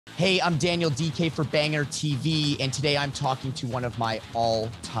Hey, I'm Daniel DK for BangerTV, and today I'm talking to one of my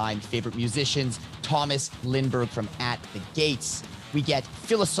all-time favorite musicians, Tomas Lindberg from At the Gates. We get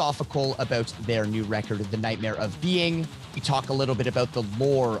philosophical about their new record, The Nightmare of Being. We talk a little bit about the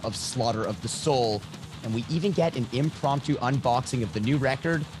lore of Slaughter of the Soul, and we even get an impromptu unboxing of the new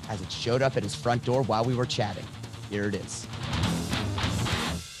record as it showed up at his front door while we were chatting. Here it is.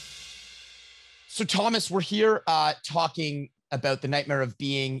 So Tomas, we're here talking about The Nightmare of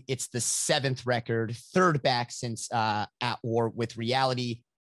Being. It's the 7th record, third back since At War with Reality.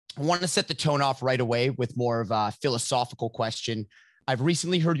 I want to set the tone off right away with more of a philosophical question. I've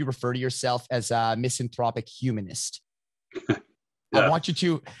recently heard you refer to yourself as a misanthropic humanist. Yeah. I want you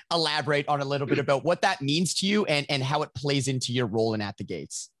to elaborate on a little bit about what that means to you and how it plays into your role in At the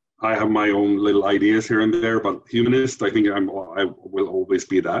Gates. I have my own little ideas here and there, but humanist, I think I will always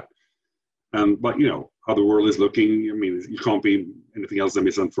be that. But you know, how the world is looking, I mean, you can't be anything else than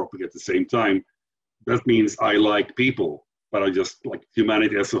misanthropic at the same time. That means I like people, but I just like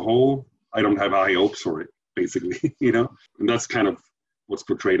humanity as a whole. I don't have high hopes for it, basically, you know? And that's kind of what's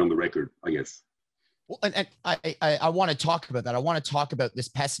portrayed on the record, I guess. Well, and I want to talk about that. I want to talk about this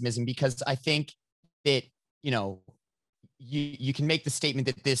pessimism because I think that, you know, you can make the statement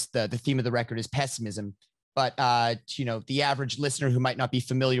that the theme of the record is pessimism. But, you know, the average listener who might not be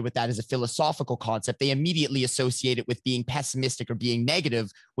familiar with that as a philosophical concept, they immediately associate it with being pessimistic or being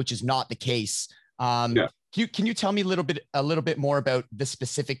negative, which is not the case. Can you tell me a little bit more about the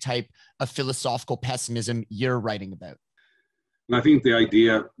specific type of philosophical pessimism you're writing about? And I think the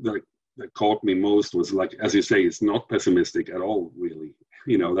idea that caught me most was, like, as you say, it's not pessimistic at all, really.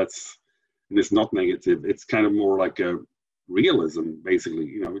 You know, and it's not negative. It's kind of more like a realism, basically.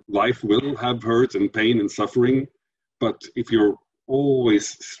 You know, life will have hurt and pain and suffering, but if you're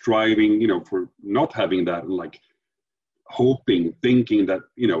always striving, you know, for not having that, and like hoping, thinking that,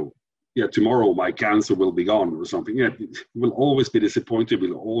 you know, yeah, tomorrow my cancer will be gone or something, yeah, you will always be disappointed,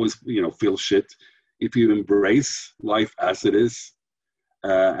 will always, you know, feel shit. If you embrace life as it is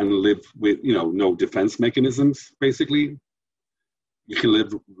and live with, you know, no defense mechanisms, basically, you can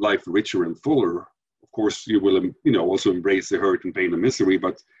live life richer and fuller. Of course, you will, you know, also embrace the hurt and pain and misery,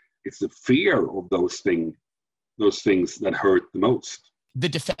 but it's the fear of those things that hurt the most. The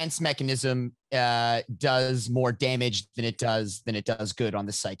defense mechanism does more damage than it does good on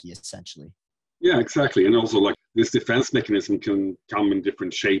the psyche, essentially. Yeah, exactly. And also, like, this defense mechanism can come in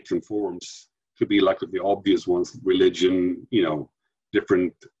different shapes and forms. Could be like the obvious ones, religion, you know,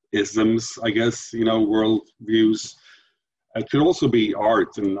 different isms, I guess, you know, world views. It could also be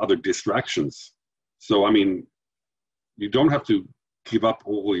art and other distractions. So, I mean, you don't have to give up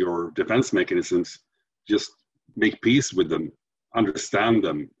all your defense mechanisms, just make peace with them, understand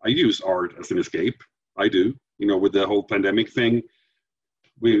them. I use art as an escape. I do. You know, with the whole pandemic thing,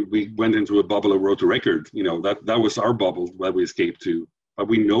 we went into a bubble and wrote a record. You know, that was our bubble that we escaped to. But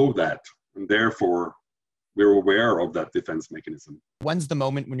we know that, and therefore we're aware of that defense mechanism. When's the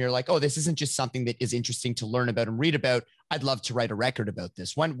moment when you're like, oh, this isn't just something that is interesting to learn about and read about? I'd love to write a record about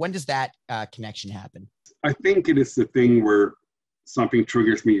this. When does that connection happen? I think it is the thing where something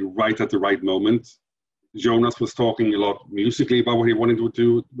triggers me right at the right moment. Jonas was talking a lot musically about what he wanted to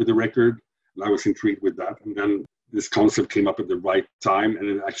do with the record, and I was intrigued with that. And then this concept came up at the right time, and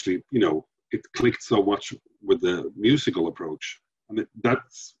it actually, you know, it clicked so much with the musical approach. And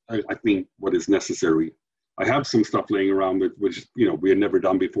that's, I think, what is necessary. I have some stuff laying around which, you know, we had never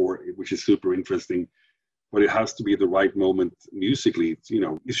done before, which is super interesting, but it has to be the right moment musically. It's, you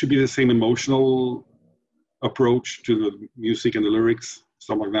know, it should be the same emotional approach to the music and the lyrics,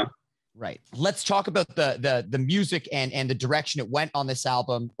 something like that. Right. Let's talk about the music and the direction it went on this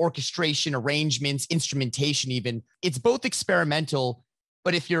album. Orchestration, arrangements, instrumentation even. It's both experimental,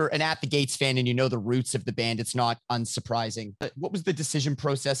 but if you're an At the Gates fan and you know the roots of the band, it's not unsurprising. But what was the decision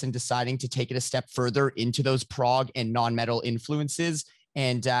process in deciding to take it a step further into those prog and non-metal influences?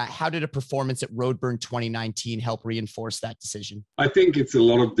 And how did a performance at Roadburn 2019 help reinforce that decision? I think it's a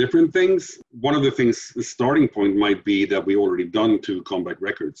lot of different things. One of the things, the starting point might be that we already done 2 comeback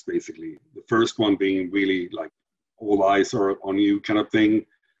records, basically. The first one being really like all eyes are on you kind of thing.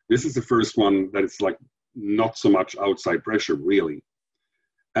 This is the first one that it's like not so much outside pressure, really.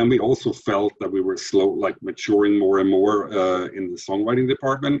 And we also felt that we were maturing more and more in the songwriting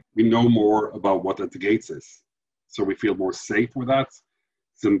department. We know more about what At the Gates is. So we feel more safe with that.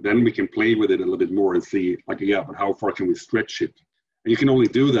 So then we can play with it a little bit more and see, like, yeah, but how far can we stretch it? And you can only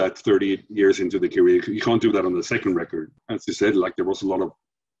do that 30 years into the career. You can't do that on the second record. As you said, like, there was a lot of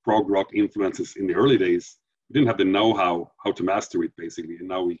prog rock influences in the early days. We didn't have the know-how how to master it, basically. And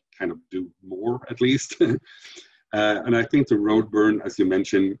now we kind of do more, at least. And I think the Roadburn, as you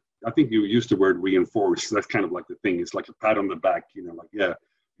mentioned, I think you used the word reinforce. That's kind of like the thing. It's like a pat on the back, you know, like, yeah,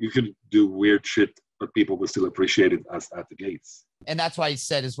 you could do weird shit, but people will still appreciate it as at the Gates. And that's why I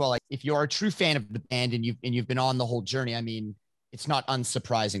said as well, like, if you're a true fan of the band and you've been on the whole journey, I mean, it's not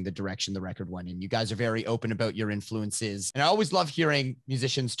unsurprising the direction the record went in. You guys are very open about your influences. And I always love hearing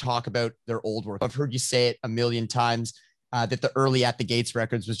musicians talk about their old work. I've heard you say it a million times, that the early At the Gates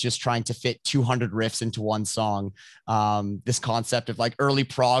records was just trying to fit 200 riffs into one song. This concept of like early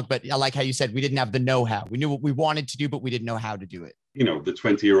prog, but I like how you said we didn't have the know-how. We knew what we wanted to do, but we didn't know how to do it. You know, the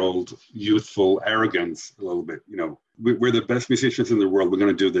 20-year-old youthful arrogance a little bit, you know, we're the best musicians in the world. We're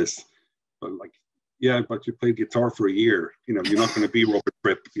going to do this. But like, yeah, but you played guitar for a year, you know, you're not going to be Robert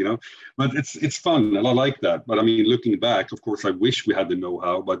Fripp, you know, but it's fun and I like that. But I mean, looking back, of course, I wish we had the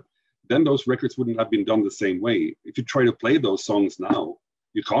know-how, but then those records wouldn't have been done the same way. If you try to play those songs now,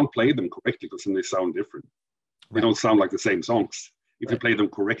 you can't play them correctly because then they sound different. They don't sound like the same songs if you play them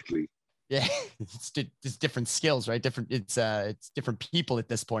correctly. Yeah, it's different skills, right? It's different people at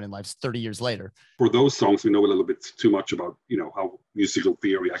this point in life, 30 years later. For those songs, we know a little bit too much about, you know, how musical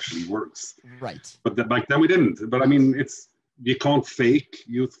theory actually works. Right. But back then we didn't. But I mean, you can't fake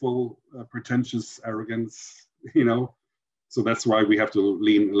youthful, pretentious arrogance, you know. So that's why we have to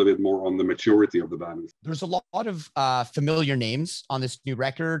lean a little bit more on the maturity of the band. There's a lot of familiar names on this new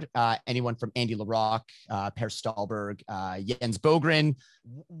record. Anyone from Andy LaRocque, Per Stahlberg, Jens Bogren.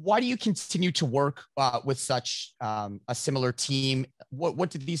 Why do you continue to work with such a similar team? What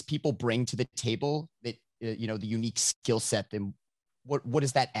did these people bring to the table that, you know, the unique skill set? And what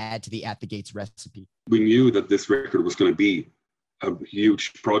does that add to the At the Gates recipe? We knew that this record was going to be a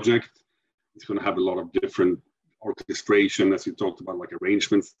huge project. It's going to have a lot of different orchestration, as we talked about, like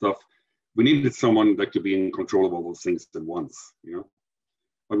arrangement stuff. We needed someone that could be in control of all those things at once, you know.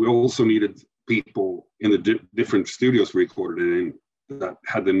 But we also needed people in the different studios we recorded it in that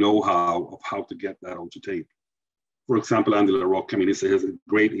had the know-how of how to get that onto tape. For example, Andy LaRocque, I mean, he has a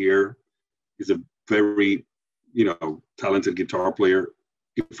great ear. He's a very, you know, talented guitar player.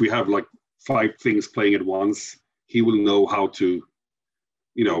 If we have like 5 things playing at once, he will know how to,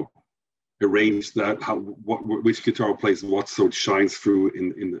 you know, arrange that, which guitar plays what, so it shines through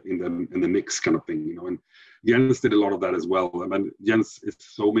in the mix kind of thing, you know. And Jens did a lot of that as well. I mean, Jens is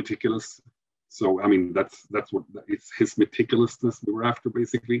so meticulous. So I mean, that's what it's his meticulousness we were after,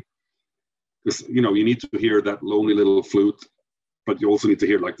 basically. Because, you know, you need to hear that lonely little flute, but you also need to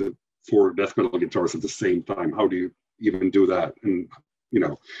hear like the 4 death metal guitars at the same time. How do you even do that? And, you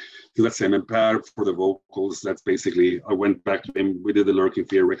know, so that's him. And Per for the vocals, that's basically, I went back to him. We did the Lurking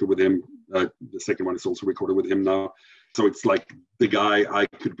Fear record with him. The second one is also recorded with him now. So it's like the guy I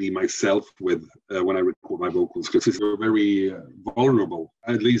could be myself with when I record my vocals, because he's very vulnerable.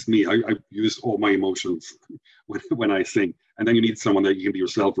 At least me, I use all my emotions when I sing. And then you need someone that you can be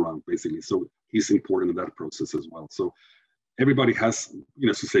yourself around, basically. So he's important in that process as well. So everybody has, you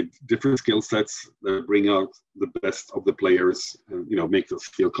know, to say different skill sets that bring out the best of the players, and, you know, make us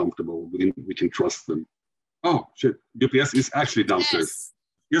feel comfortable. We can trust them. Oh, shit. UPS is actually downstairs. Yes.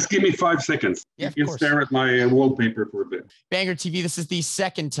 Just give me 5 seconds. Yeah, you can stare at my wallpaper for a bit. BangerTV, this is the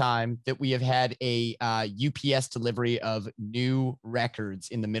second time that we have had a UPS delivery of new records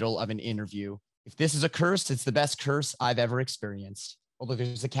in the middle of an interview. If this is a curse, it's the best curse I've ever experienced. Oh, look,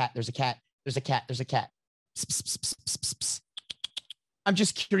 there's a cat. There's a cat. There's a cat. There's a cat. Psst, psst, psst, psst, psst, psst. I'm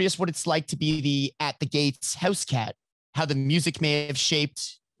just curious what it's like to be the At the Gates house cat, how the music may have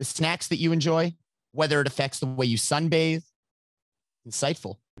shaped the snacks that you enjoy, whether it affects the way you sunbathe.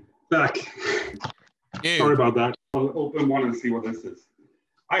 Insightful. Back. Sorry about that. I'll open one and see what this is.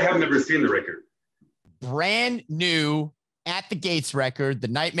 I have never seen the record. Brand new At the Gates record, The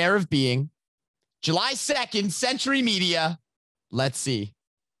Nightmare of Being. July 2nd, Century Media. Let's see.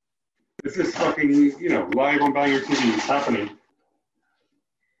 This is fucking, you know, live on BangerTV. It's happening.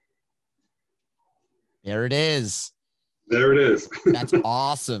 There it is. There it is. That's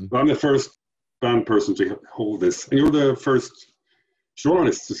awesome. I'm the first band person to hold this. And you're the first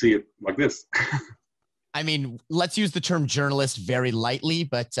journalist to see it like this. I mean, let's use the term journalist very lightly,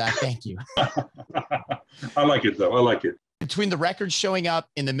 but thank you. I like it, though. I like it. Between the record showing up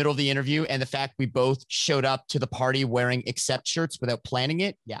in the middle of the interview and the fact we both showed up to the party wearing Accept shirts without planning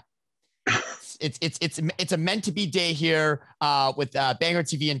it, yeah. It's a meant to be day here with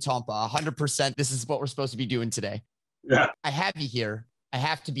BangerTV and Tompa. 100%. This is what we're supposed to be doing today. Yeah. I have you here. I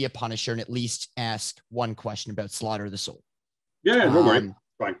have to be a punisher and at least ask one question about Slaughter of the Soul. Yeah, don't worry.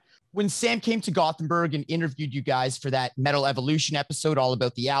 Fine. When Sam came to Gothenburg and interviewed you guys for that Metal Evolution episode all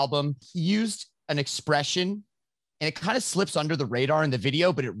about the album, he used an expression, and it kind of slips under the radar in the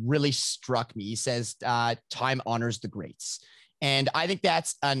video, but it really struck me. He says, time honors the greats. And I think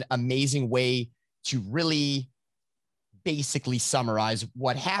that's an amazing way to really basically summarize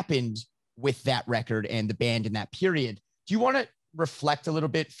what happened with that record and the band in that period. Do you want to reflect a little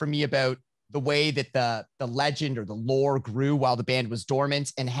bit for me about the way that the legend or the lore grew while the band was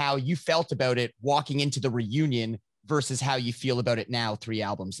dormant, and how you felt about it walking into the reunion versus how you feel about it now, 3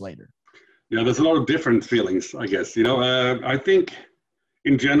 albums later? Yeah, there's a lot of different feelings, I guess. I think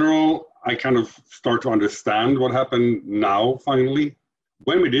in general, I kind of start to understand what happened now, finally.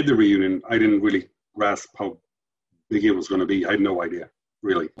 When we did the reunion, I didn't really grasp how big it was going to be. I had no idea,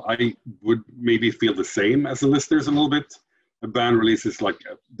 really. I would maybe feel the same as the listeners a little bit. A band releases like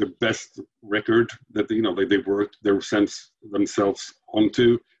the best record that they worked themselves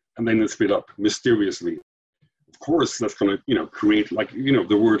onto, and then they split up mysteriously. Of course, that's going to create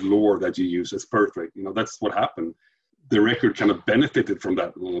the word lore that you use is perfect. That's what happened. The record kind of benefited from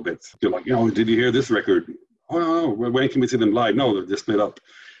that a little bit. You're like, did you hear this record? Oh no, when can we see them live? No, they're split up.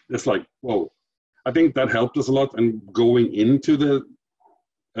 It's like, whoa. I think that helped us a lot. And going into the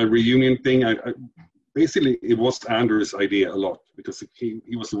reunion thing, basically, it was Anders' idea a lot, because he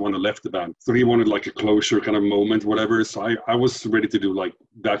was the one that left the band. So he wanted like a closure kind of moment, whatever. So I was ready to do like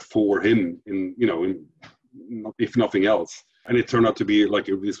that for him, if nothing else. And it turned out to be like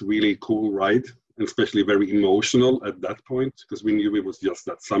this really cool ride, and especially very emotional at that point, because we knew it was just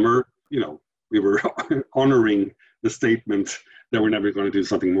that summer. We were honoring the statement that we're never going to do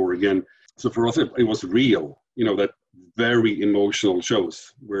something more again. So for us, it was real, that very emotional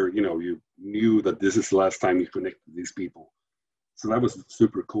shows where, you knew that this is the last time you connect with these people. So that was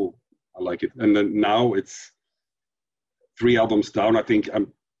super cool. I like it. And then now it's 3 albums down. I think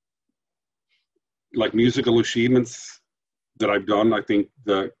I'm like musical achievements that I've done. I think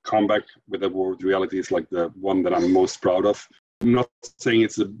the comeback with the World Reality is like the one that I'm most proud of. I'm not saying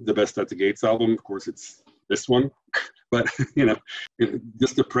it's the best at the Gates album. Of course, it's this one. But,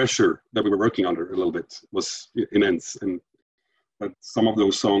 just the pressure that we were working under a little bit was immense. And that some of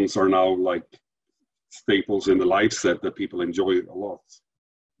those songs are now like staples in the live set that people enjoy a lot.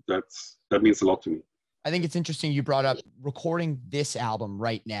 That means a lot to me. I think it's interesting you brought up recording this album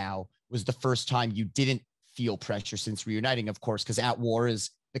right now was the first time you didn't feel pressure since reuniting, of course, because At War is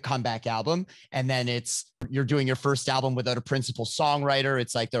the comeback album. And then you're doing your first album without a principal songwriter.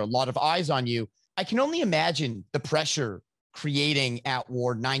 It's like there are a lot of eyes on you. I can only imagine the pressure creating At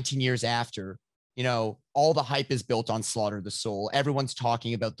War 19 years after. All the hype is built on Slaughter the Soul. Everyone's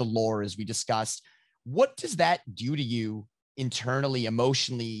talking about the lore, as we discussed. What does that do to you internally,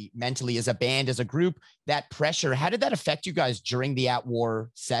 emotionally, mentally, as a band, as a group? That pressure, how did that affect you guys during the At War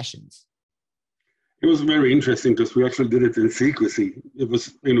sessions? It was very interesting because we actually did it in secrecy. It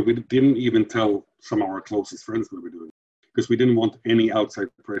was, we didn't even tell some of our closest friends what we were doing, because we didn't want any outside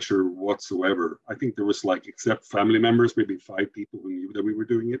pressure whatsoever. I think there was except family members, maybe 5 people who knew that we were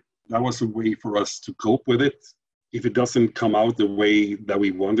doing it. That was a way for us to cope with it. If it doesn't come out the way that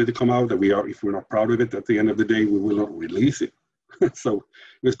we wanted to come out, if we're not proud of it, at the end of the day, we will not release it. So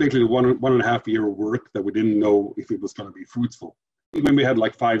it was basically 1.5 year of work that we didn't know if it was going to be fruitful. When we had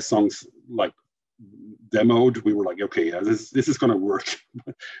 5 songs demoed, we were like, okay, yeah, this is going to work.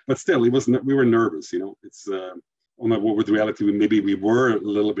 But still, we were nervous. It's on that War with Reality, maybe we were a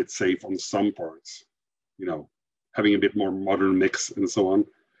little bit safe on some parts, having a bit more modern mix and so on.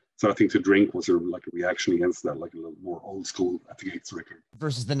 So I think To Drink was a reaction against that, like a little more old school At the Gates record.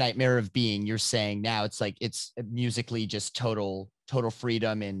 Versus The Nightmare of Being, you're saying now it's musically just total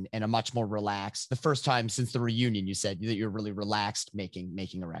freedom and a much more relaxed. The first time since the reunion, you said that you're really relaxed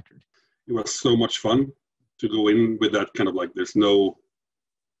making a record. It was so much fun to go in with that kind of there's no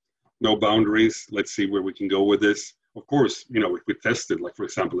boundaries. Let's see where we can go with this. Of course, if we tested, for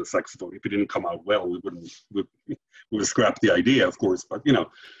example, the saxophone, if it didn't come out well, we would scrap the idea, of course. But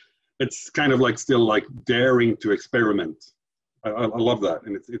it's kind of still daring to experiment. I love that,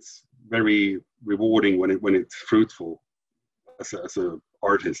 and it's very rewarding when it's fruitful as a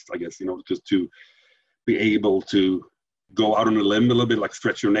artist, I guess. Just to be able to go out on a limb a little bit,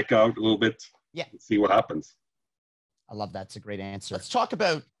 stretch your neck out a little bit, and see what happens. I love that. It's a great answer. Let's talk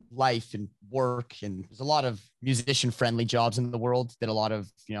about life and work. And there's a lot of musician-friendly jobs in the world that a lot of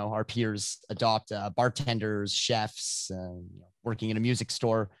our peers adopt. Bartenders, chefs, working in a music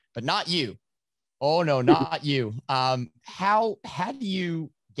store, but not you. Oh no, not you. How do you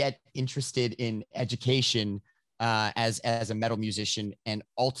get interested in education as a metal musician and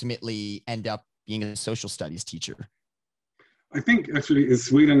ultimately end up being a social studies teacher? I think actually in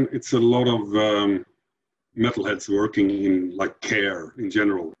Sweden, it's a lot of metalheads working in care in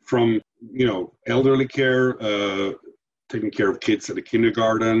general, from elderly care, taking care of kids at a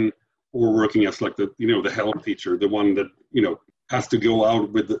kindergarten, or working as the help teacher, the one that has to go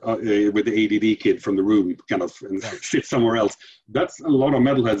out with the ADD kid from the room, kind of, and sit somewhere else. That's a lot of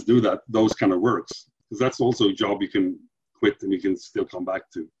metalheads do that. Those kind of works, because that's also a job you can quit and you can still come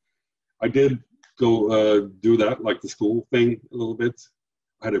back to. I did go do that, like the school thing, a little bit.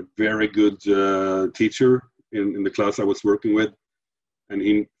 I had a very good teacher in the class I was working with, and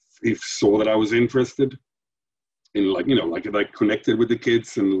he saw that I was interested in, like, I connected with the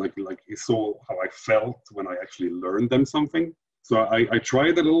kids, and like he saw how I felt when I actually learned them something. So I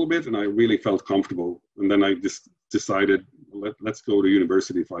tried it a little bit, and I really felt comfortable. And then I just decided, let's go to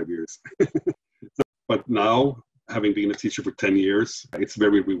university 5 years. But now, having been a teacher for 10 years, it's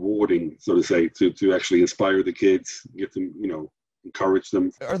very rewarding, so to say, to actually inspire the kids, get them, encourage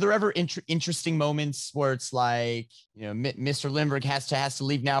them. Are there ever interesting moments where it's like, Mr. Lindberg has to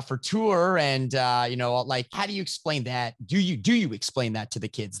leave now for tour, and like, how do you explain that? Do you explain that to the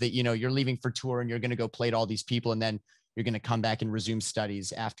kids that you're leaving for tour and you're going to go play to all these people, and then you're going to come back and resume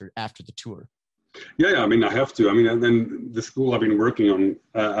studies after the tour? Yeah. I mean, I have to. I mean, and then the school I've been working on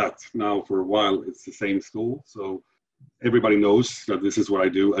at now for a while, it's the same school, so everybody knows that this is what I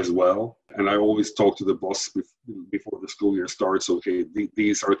do as well. And I always talk to the boss before the school year starts. Okay,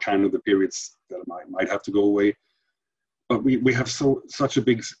 these are kind of the periods that I might have to go away. But we have such a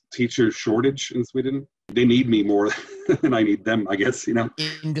big teacher shortage in Sweden. They need me more than I need them, I guess,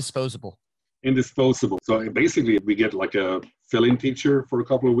 Indisposable. So basically, we get like a fill-in teacher for a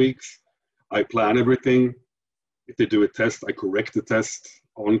couple of weeks. I plan everything. If they do a test, I correct the test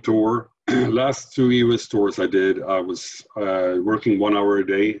on tour. Last 2 US tours I did, I was working 1 hour a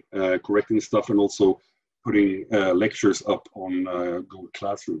day, correcting stuff, and also putting lectures up on Google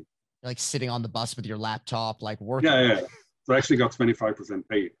Classroom. You're like sitting on the bus with your laptop, like working. Yeah. So I actually got 25%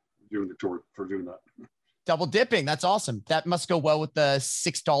 pay during the tour for doing that. Double dipping. That's awesome. That must go well with the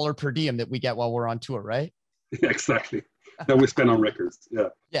 $6 per diem that we get while we're on tour, right? Yeah, exactly. That we spend on records. Yeah.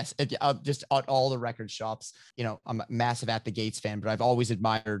 Yes. Just at all the record shops. I'm a massive At the Gates fan, but I've always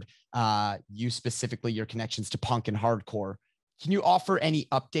admired you, specifically your connections to punk and hardcore. Can you offer any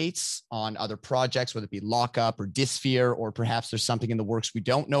updates on other projects, whether it be Lockup or Dysphere, or perhaps there's something in the works we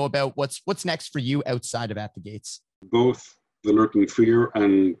don't know about? What's next for you outside of At the Gates? Both the Lurking Fear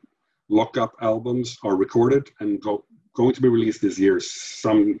and Lockup albums are recorded and going to be released this year,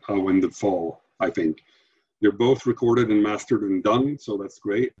 somehow in the fall, I think. They're both recorded and mastered and done, so that's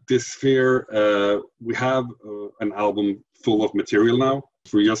great. Dysphere, we have an album full of material now.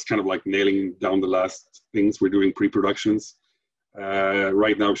 We're just kind of like nailing down the last things. We're doing pre-productions.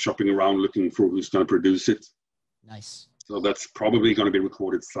 Right now, shopping around looking for who's going to produce it. Nice. So that's probably going to be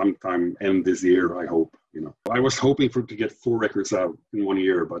recorded sometime end this year, I hope. I was hoping to get 4 records out in 1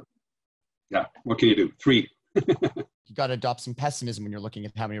 year, but yeah, what can you do? 3. You got to adopt some pessimism when you're looking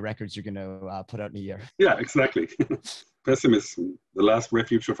at how many records you're going to put out in a year. Yeah, exactly. Pessimism, the last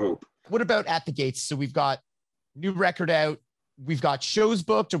refuge of hope. What about At the Gates? So we've got new record out. We've got shows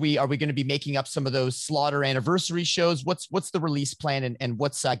booked. Are we going to be making up some of those Slaughter anniversary shows? What's the release plan, and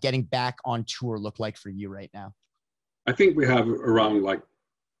what's getting back on tour look like for you right now? I think we have around like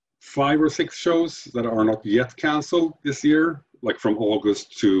 5 or 6 shows that are not yet canceled this year, like from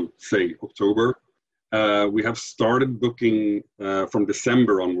August to, say, October. We have started booking from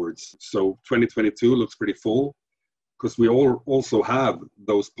December onwards. So 2022 looks pretty full, because we also have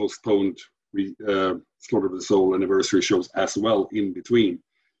those postponed Slaughter of the Soul anniversary shows as well in between.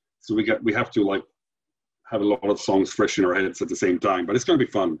 So we have to like have a lot of songs fresh in our heads at the same time, but it's going to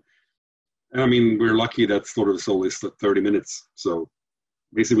be fun. And I mean, we're lucky that Slaughter of the Soul is 30 minutes. So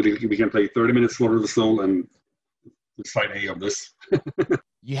basically we can play 30 minutes Slaughter of the Soul and side A of this.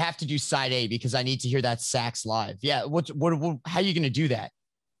 You have to do side A because I need to hear that sax live. Yeah. How are you going to do that?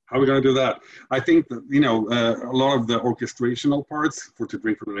 How are we going to do that? I think that, a lot of the orchestrational parts for To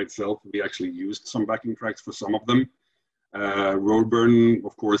Drink from the Night Itself, we actually used some backing tracks for some of them. Roadburn,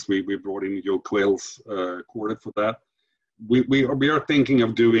 of course, we brought in Joe Quayle's quartet for that. We are thinking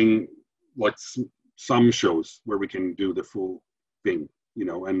of doing like some shows where we can do the full thing,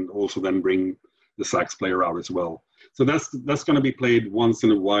 and also then bring the sax player out as well. So that's going to be played once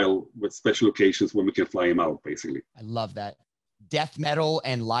in a while with special occasions when we can fly him out, basically. I love that. Death metal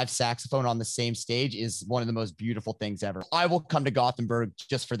and live saxophone on the same stage is one of the most beautiful things ever. I will come to Gothenburg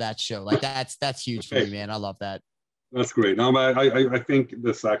just for that show. Like that's huge for me, man. I love that. That's great. No, I think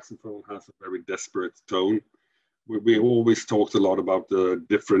the saxophone has a very desperate tone. We always talked a lot about the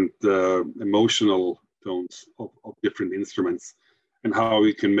different emotional tones of different instruments and how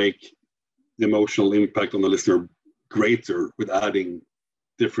we can make the emotional impact on the listener greater with adding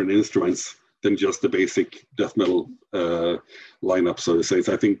different instruments than just the basic death metal lineup, so to say.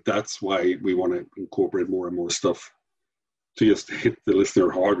 So I think that's why we want to incorporate more and more stuff. to just hit the listener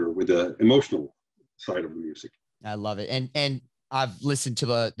harder with the emotional side of the music. I love it. And I've listened to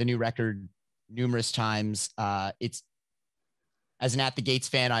the new record numerous times. It's, as an At the Gates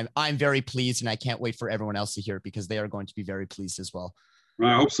fan, I'm very pleased, and I can't wait for everyone else to hear it because they are going to be very pleased as well.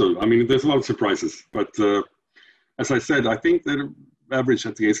 I hope so. I mean, there's a lot of surprises, but as I said, I think that average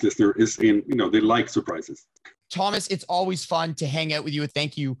At the Gates listener is they like surprises. Tomas, it's always fun to hang out with you.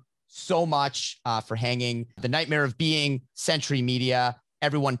 Thank you so much for hanging. The Nightmare of Being, Century Media.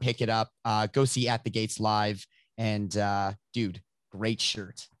 Everyone pick it up. Go see At the Gates live. And dude, great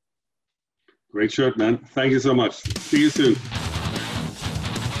shirt. Great shirt, man. Thank you so much. See you soon.